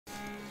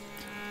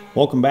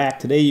Welcome back.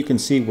 Today you can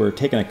see we're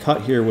taking a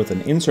cut here with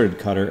an inserted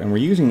cutter, and we're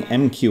using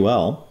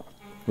MQL.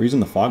 We're using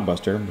the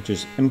Fogbuster, which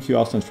is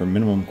MQL stands for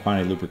minimum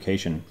quantity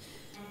lubrication.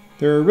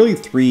 There are really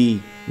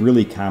three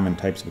really common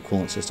types of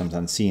coolant systems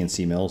on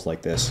CNC mills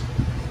like this.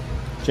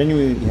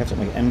 Generally you have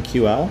something like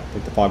MQL,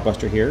 like the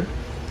Fogbuster here,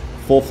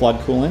 full flood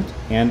coolant,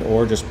 and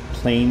or just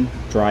plain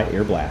dry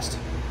air blast,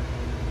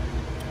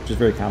 which is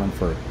very common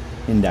for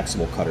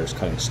indexable cutters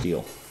cutting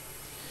steel.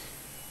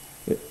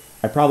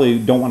 I probably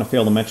don't want to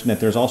fail to mention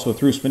that there's also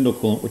through spindle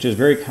coolant, which is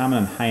very common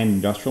on high-end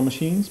industrial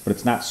machines, but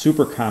it's not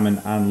super common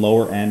on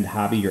lower-end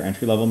hobby or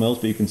entry-level mills.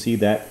 But you can see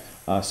that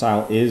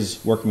Syil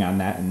is working on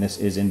that, and this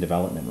is in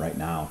development right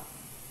now.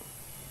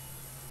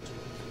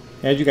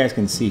 As you guys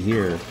can see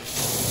here,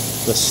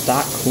 the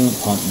stock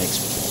coolant pump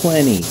makes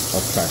plenty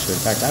of pressure. In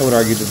fact, I would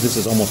argue that this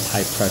is almost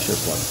high-pressure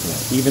flood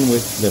coolant, even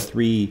with the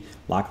 3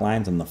 lock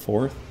lines on the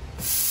 4th.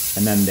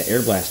 And then the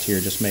air blast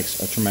here just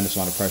makes a tremendous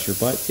amount of pressure,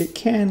 but it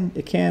can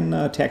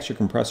tax your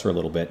compressor a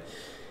little bit.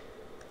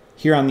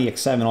 Here on the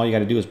X7, all you got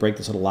to do is break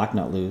this little lock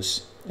nut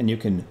loose, and you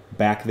can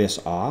back this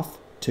off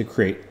to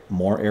create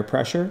more air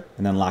pressure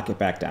and then lock it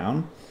back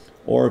down.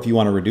 Or if you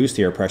want to reduce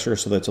the air pressure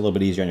so that it's a little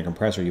bit easier on your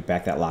compressor, you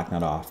back that lock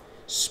nut off,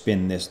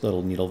 spin this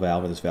little needle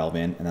valve or this valve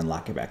in, and then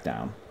lock it back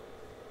down.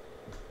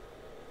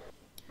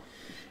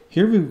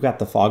 Here we've got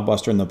the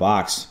Fogbuster in the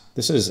box.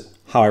 This is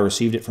how I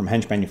received it from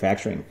Hench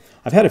Manufacturing.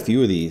 I've had a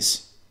few of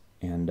these,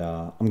 and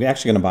I'm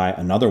actually going to buy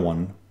another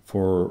one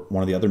for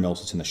one of the other mills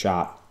that's in the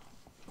shop.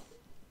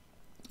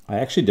 I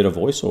actually did a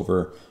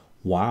voiceover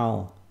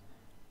while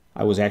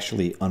I was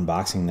actually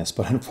unboxing this,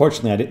 but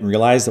unfortunately I didn't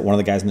realize that one of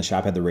the guys in the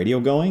shop had the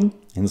radio going,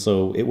 and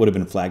so it would have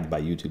been flagged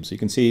by YouTube. So you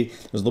can see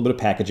there's a little bit of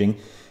packaging.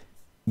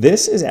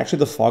 This is actually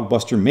the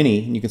Fogbuster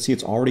Mini, and you can see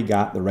it's already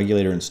got the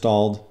regulator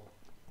installed.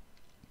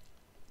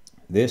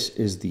 This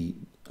is the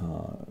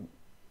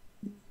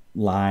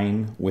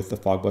line with the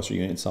Fogbuster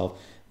unit itself.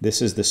 This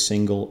is the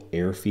single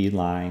air feed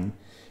line,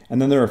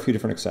 and then there are a few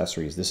different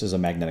accessories. This is a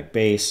magnetic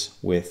base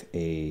with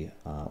a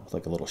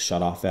like a little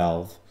shutoff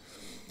valve.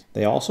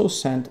 They also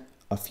sent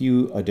a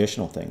few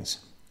additional things.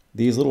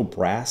 These little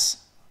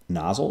brass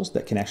nozzles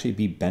that can actually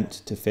be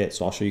bent to fit.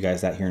 So I'll show you guys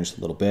that here in just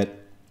a little bit,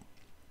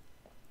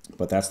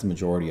 but that's the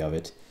majority of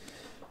it.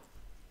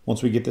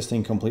 Once we get this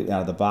thing completely out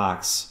of the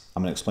box,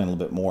 I'm going to explain a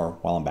little bit more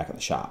while I'm back at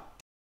the shop.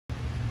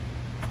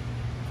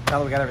 Now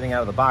that we got everything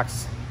out of the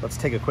box, let's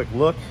take a quick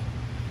look.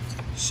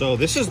 So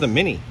this is the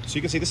Mini. So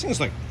you can see this thing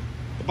is like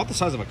about the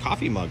size of a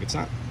coffee mug. It's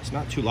not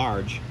too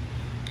large.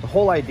 The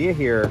whole idea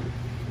here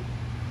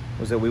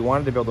was that we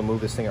wanted to be able to move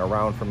this thing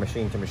around from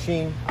machine to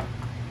machine.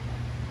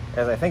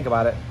 As I think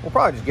about it, we'll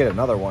probably just get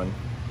another one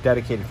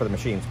dedicated for the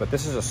machines, but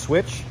this is a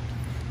switch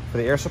for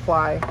the air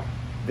supply.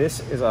 This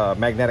is a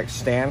magnetic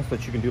stand so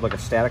that you can do like a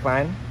static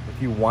line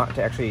if you want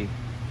to actually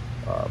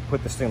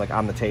put this thing like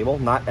on the table.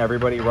 Not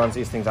everybody runs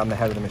these things on the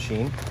head of the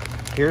machine.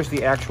 Here's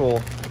the actual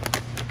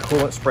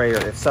coolant sprayer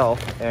itself,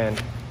 and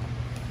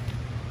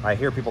I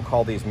hear people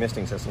call these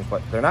misting systems,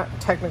 but they're not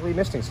technically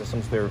misting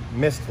systems. They're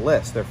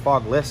mistless. They're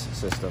fogless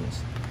systems.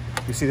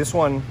 You see this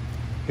one,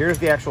 here's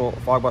the actual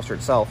Fogbuster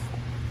itself,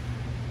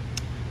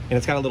 and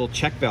it's got a little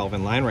check valve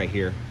in line right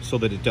here so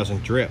that it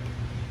doesn't drip.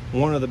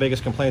 One of the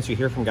biggest complaints you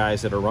hear from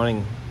guys that are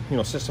running,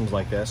 systems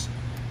like this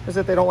is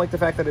that they don't like the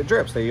fact that it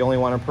drips. They only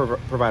want to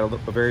provide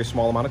a very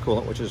small amount of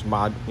coolant, which is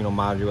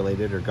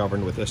modulated or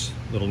governed with this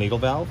little needle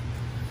valve.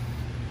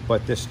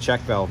 But this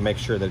check valve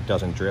makes sure that it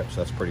doesn't drip, so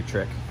that's a pretty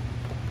trick.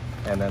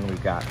 And then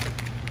we've got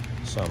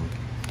some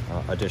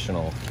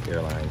additional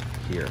airline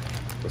here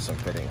with some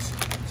fittings.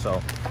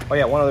 So, oh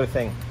yeah, one other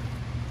thing.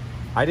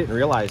 I didn't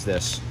realize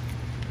this,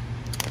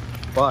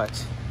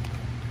 but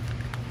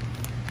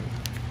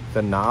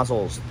the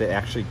nozzles that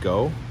actually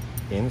go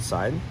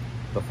inside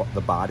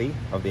the body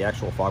of the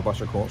actual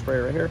Fogbuster coolant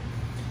sprayer right here,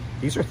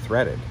 these are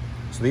threaded.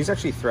 So these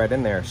actually thread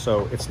in there,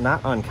 so it's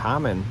not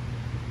uncommon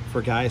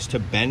for guys to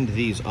bend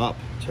these up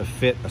to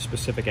fit a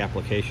specific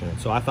application. And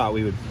so I thought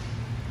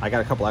I got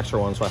a couple extra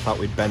ones, so I thought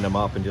we'd bend them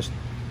up and just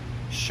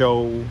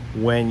show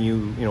when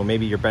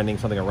maybe you're bending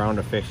something around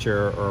a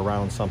fixture or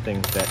around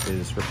something that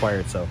is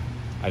required. So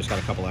I just got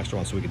a couple extra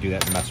ones so we could do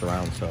that and mess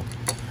around. So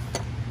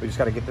we just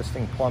got to get this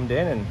thing plumbed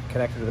in and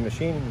connected to the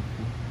machine and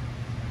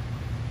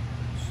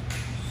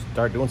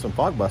start doing some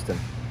fog busting.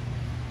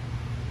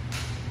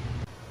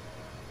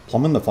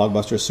 Plumbing the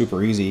Fogbuster is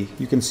super easy.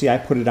 You can see I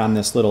put it on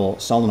this little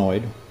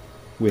solenoid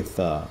with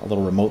a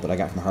little remote that I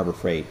got from Harbor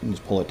Freight. You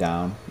just pull it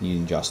down and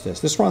you adjust this.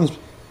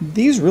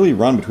 These really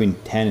run between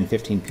 10 and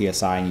 15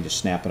 PSI, and you just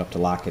snap it up to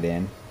lock it in.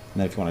 And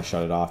then if you want to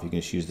shut it off, you can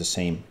just use the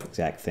same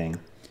exact thing.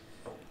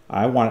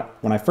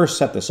 When I first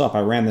set this up, I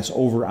ran this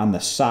over on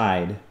the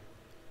side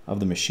of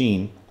the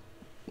machine,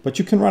 but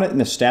you can run it in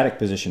a static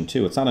position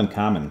too. It's not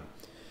uncommon.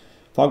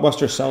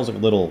 Fogbuster sells a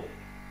little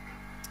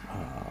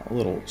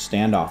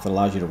standoff that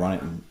allows you to run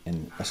it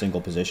in a single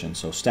position.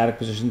 So static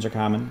positions are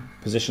common.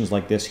 Positions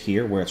like this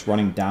here, where it's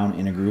running down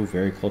in a groove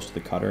very close to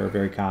the cutter, are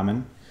very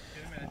common.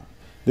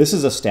 This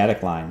is a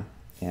static line,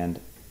 and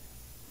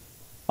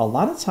a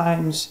lot of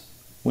times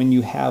when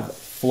you have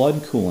flood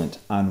coolant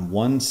on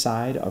one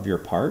side of your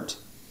part,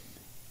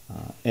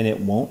 and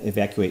it won't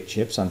evacuate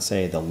chips on,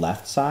 say, the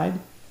left side,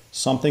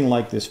 something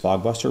like this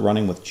Fogbuster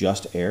running with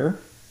just air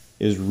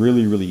is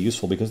really, really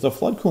useful, because the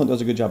flood coolant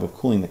does a good job of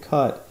cooling the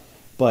cut,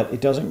 but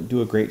it doesn't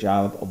do a great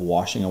job of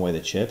washing away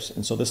the chips.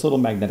 And so this little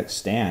magnetic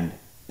stand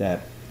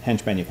that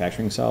Hench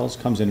Manufacturing sells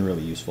comes in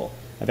really useful.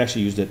 I've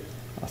actually used it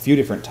a few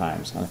different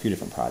times on a few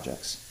different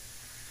projects.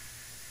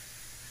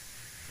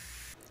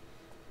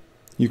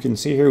 You can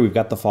see here we've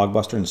got the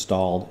Fogbuster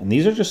installed, and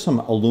these are just some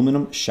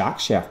aluminum shock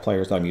shaft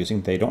pliers that I'm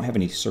using. They don't have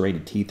any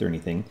serrated teeth or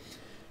anything,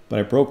 but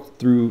I broke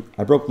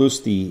loose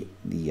the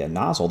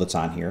nozzle that's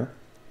on here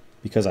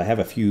because I have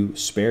a few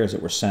spares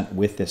that were sent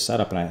with this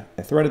setup, and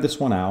I threaded this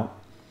one out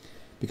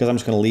because I'm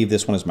just going to leave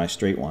this one as my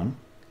straight one.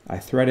 I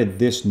threaded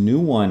this new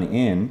one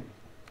in,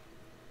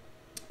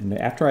 and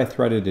after I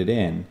threaded it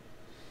in,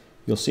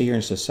 you'll see here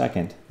in just a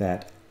second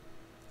that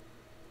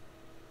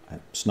I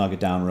snug it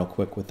down real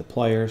quick with the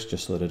pliers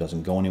just so that it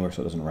doesn't go anywhere,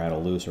 so it doesn't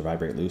rattle loose or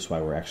vibrate loose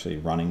while we're actually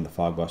running the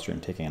Fogbuster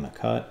and taking in a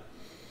cut.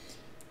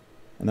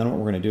 And then what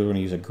we're going to do, we're going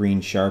to use a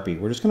green Sharpie.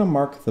 We're just going to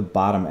mark the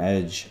bottom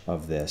edge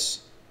of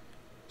this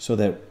so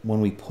that when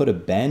we put a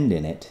bend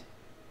in it,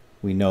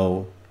 we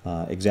know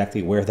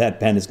exactly where that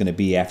bend is going to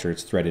be after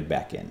it's threaded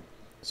back in.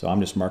 So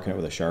I'm just marking it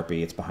with a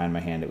Sharpie. It's behind my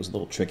hand. It was a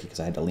little tricky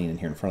because I had to lean in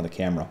here in front of the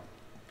camera.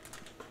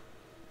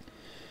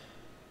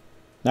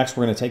 Next,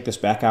 we're going to take this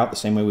back out the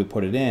same way we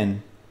put it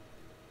in,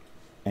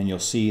 and you'll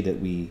see that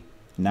we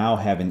now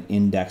have an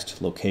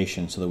indexed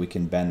location so that we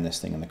can bend this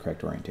thing in the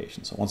correct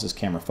orientation. So once this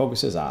camera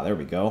focuses, there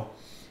we go.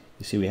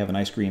 You see we have a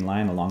nice green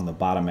line along the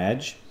bottom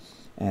edge.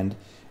 And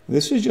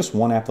this is just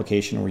one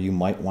application where you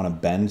might want to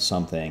bend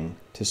something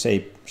to,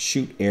 say,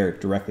 shoot air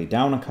directly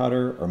down a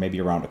cutter or maybe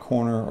around a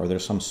corner, or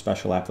there's some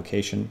special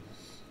application.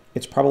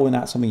 It's probably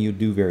not something you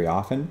do very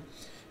often,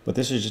 but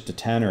this is just a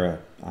 10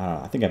 or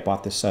I think I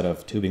bought this set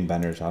of tubing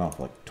benders, I don't know,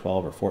 for like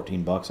 12 or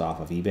 14 bucks off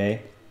of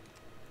eBay.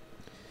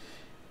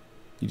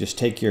 You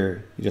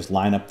just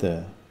line up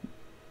the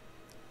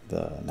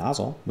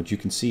nozzle, which you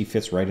can see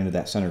fits right into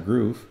that center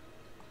groove.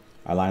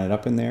 I line it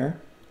up in there.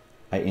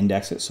 I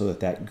index it so that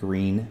that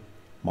green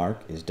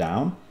mark is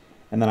down,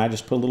 and then I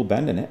just put a little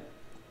bend in it.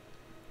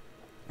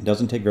 It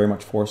doesn't take very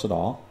much force at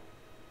all.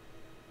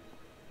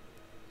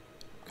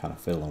 Kind of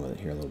fiddling with it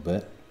here a little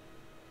bit.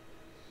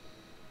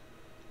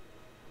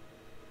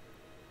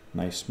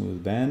 Nice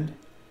smooth bend.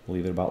 We'll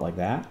leave it about like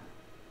that.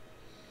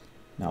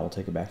 Now we'll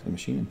take it back to the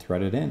machine and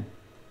thread it in.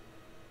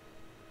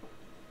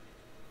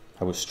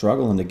 I was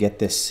struggling to get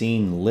this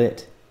scene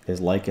lit as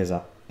much as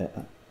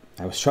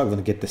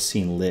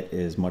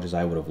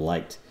I would have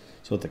liked,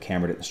 so that the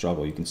camera didn't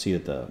struggle. You can see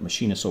that the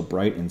machine is so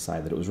bright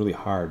inside that it was really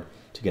hard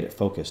to get it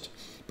focused.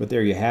 But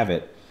there you have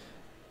it.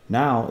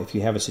 Now, if you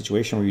have a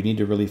situation where you need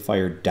to really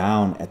fire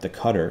down at the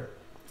cutter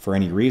for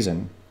any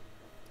reason,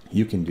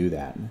 you can do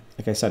that.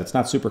 Like I said, it's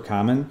not super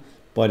common,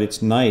 but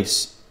it's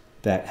nice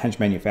that Hench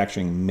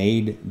Manufacturing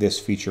made this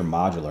feature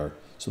modular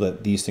so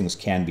that these things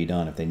can be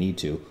done if they need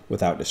to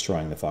without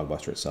destroying the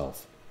Fogbuster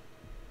itself.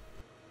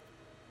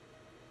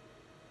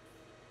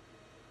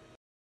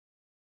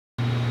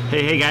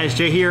 Hey guys,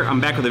 Jay here.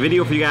 I'm back with a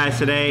video for you guys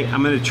today.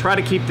 I'm going to try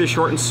to keep this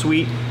short and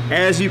sweet.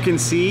 As you can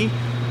see,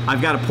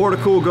 I've got a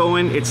porta-cool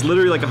going. It's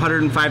literally like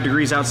 105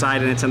 degrees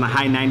outside and it's in the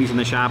high 90s in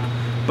the shop.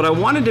 But I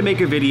wanted to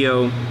make a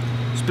video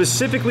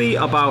specifically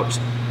about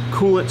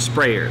coolant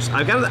sprayers.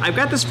 I've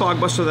got this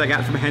Fogbuster that I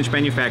got from Hench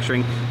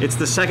Manufacturing. It's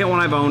the second one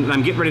I've owned, and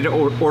I'm getting ready to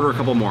order a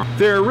couple more.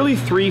 There are really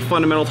three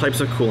fundamental types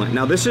of coolant.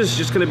 Now this is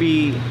just going to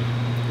be,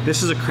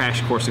 this is a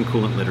crash course in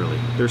coolant, literally.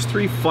 There's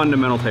three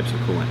fundamental types of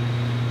coolant.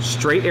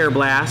 Straight air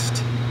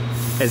blast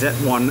is at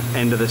one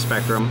end of the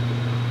spectrum.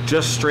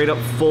 Just straight up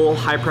full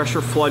high pressure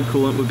flood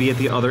coolant would be at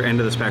the other end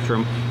of the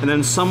spectrum. And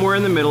then somewhere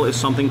in the middle is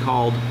something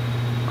called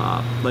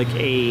like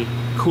a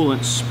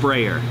coolant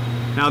sprayer.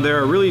 Now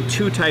there are really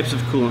two types of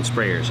coolant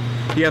sprayers.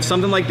 You have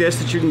something like this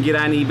that you can get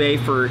on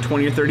eBay for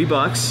 20 or 30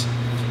 bucks.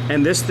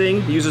 And this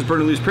thing uses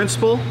Bernoulli's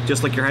principle,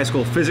 just like your high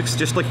school physics,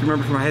 just like you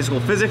remember from high school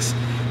physics.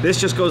 This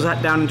just goes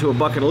down into a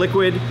bucket of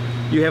liquid.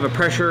 You have a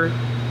pressure,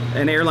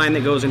 an air line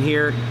that goes in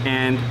here,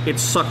 and it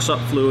sucks up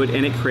fluid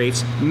and it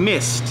creates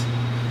mist.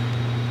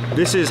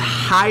 This is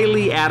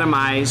highly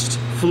atomized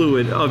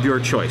fluid of your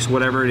choice,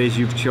 whatever it is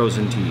you've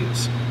chosen to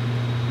use.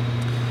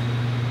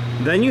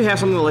 Then you have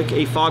something like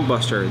a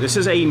Fogbuster. This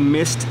is a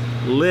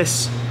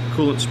mistless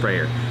coolant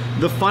sprayer.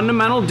 The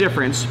fundamental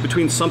difference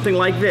between something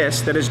like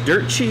this that is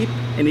dirt cheap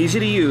and easy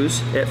to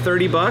use at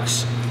 30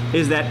 bucks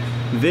is that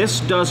this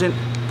doesn't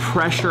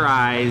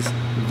pressurize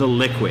the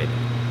liquid.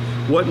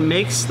 What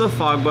makes the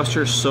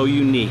Fogbuster so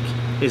unique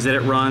is that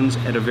it runs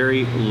at a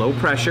very low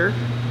pressure,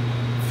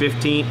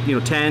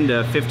 10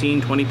 to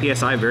 15, 20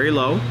 psi, very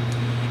low,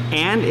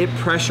 and it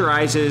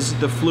pressurizes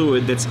the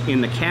fluid that's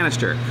in the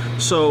canister.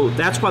 So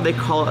that's why they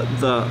call it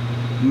the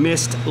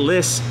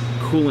mistless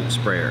coolant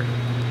sprayer.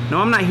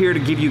 Now I'm not here to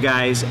give you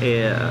guys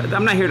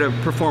I'm not here to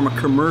perform a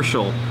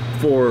commercial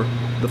for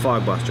the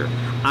Fogbuster.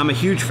 I'm a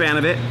huge fan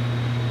of it.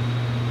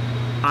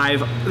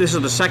 This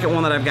is the second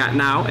one that I've got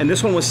now, and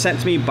this one was sent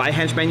to me by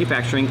Hench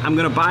Manufacturing. I'm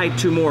gonna buy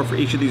 2 more for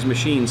each of these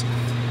machines.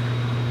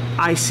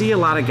 I see a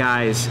lot of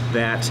guys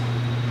that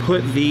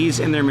put these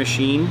in their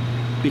machine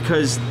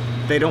because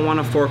they don't want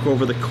to fork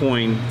over the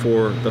coin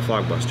for the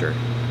Fogbuster.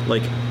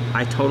 Like,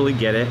 I totally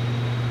get it.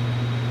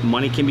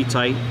 Money can be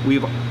tight.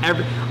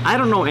 I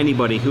don't know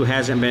anybody who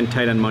hasn't been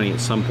tight on money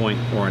at some point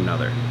or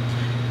another.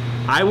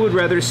 I would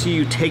rather see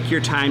you take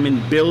your time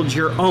and build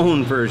your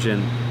own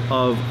version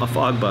of a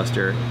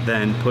Fogbuster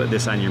than put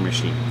this on your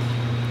machine.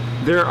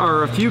 There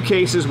are a few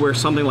cases where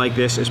something like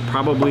this is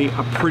probably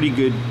a pretty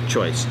good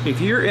choice. If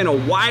you're in a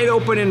wide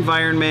open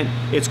environment,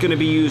 it's going to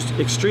be used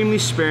extremely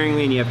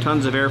sparingly and you have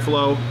tons of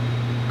airflow,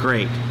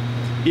 great.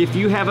 If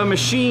you have a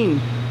machine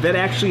that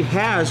actually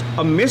has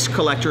a mist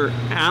collector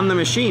on the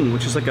machine,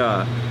 which is like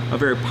a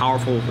very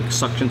powerful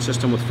suction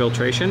system with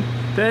filtration,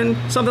 then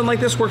something like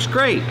this works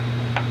great.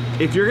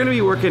 If you're going to be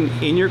working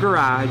in your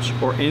garage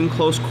or in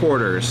close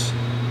quarters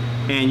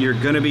and you're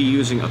going to be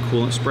using a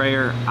coolant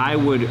sprayer, I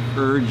would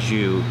urge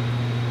you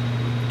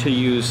to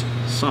use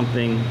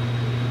something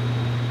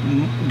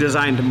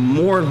designed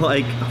more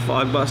like a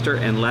Fogbuster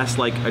and less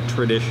like a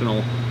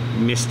traditional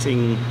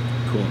misting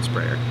coolant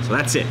sprayer. So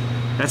that's it.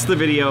 That's the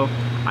video.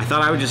 I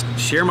thought I would just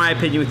share my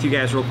opinion with you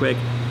guys real quick.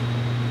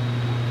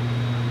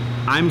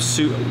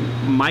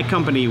 My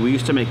company, we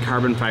used to make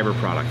carbon fiber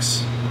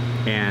products,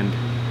 and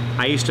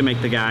I used to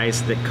make the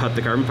guys that cut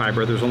the carbon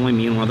fiber. There was only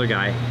me and one other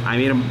guy. I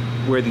made them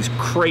wear these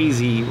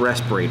crazy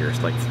respirators.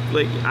 Like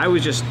I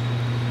was just,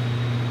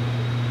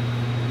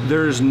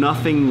 there's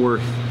nothing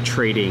worth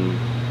trading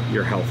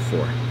your health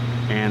for.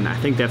 And I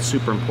think that's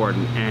super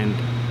important. And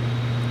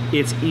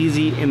it's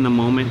easy in the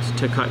moment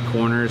to cut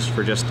corners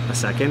for just a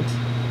second,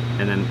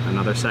 and then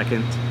another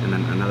second, and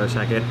then another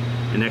second.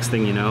 And next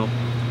thing you know,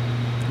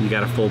 you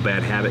got a full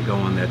bad habit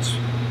going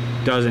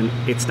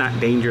it's not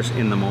dangerous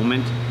in the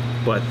moment,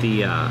 but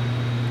the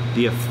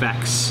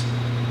effects,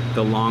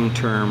 the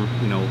long-term,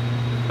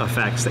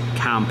 effects that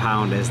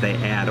compound as they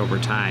add over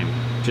time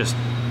just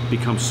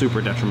become super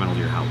detrimental to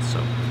your health. So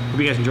hope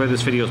you guys enjoyed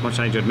this video as much as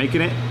I enjoyed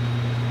making it.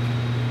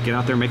 Get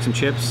out there, make some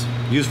chips,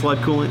 use flood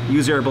coolant,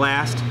 use air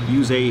blast,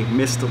 use a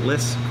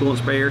mistless coolant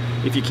sprayer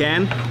if you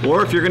can,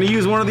 or if you're going to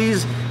use one of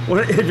these,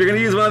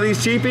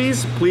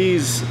 cheapies,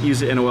 please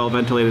use it in a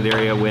well-ventilated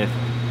area with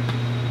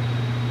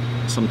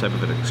some type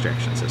of an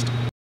extraction system.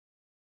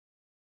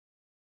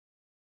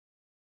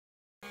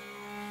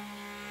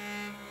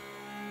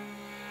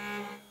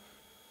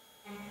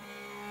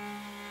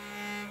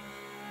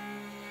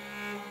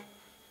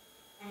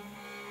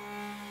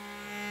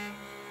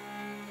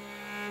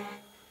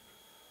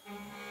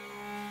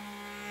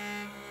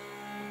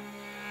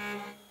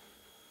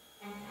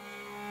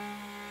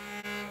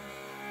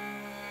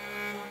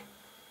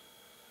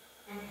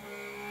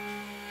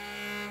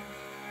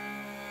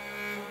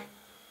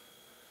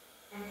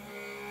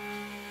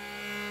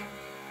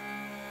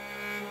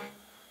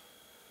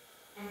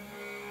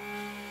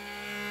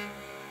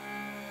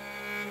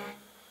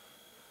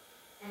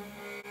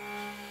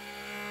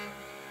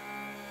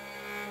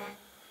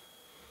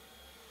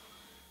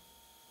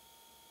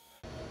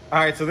 All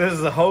right, so this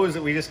is the hose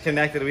that we just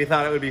connected. We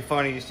thought it would be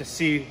funny just to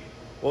see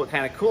what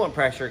kind of coolant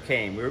pressure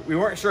came. We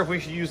weren't sure if we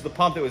should use the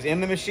pump that was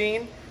in the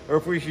machine or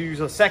if we should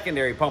use a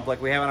secondary pump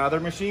like we have on other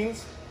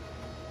machines.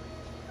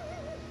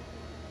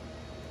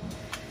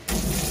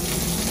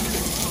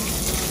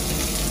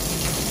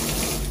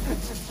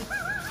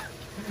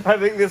 I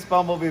think this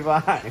pump will be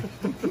fine.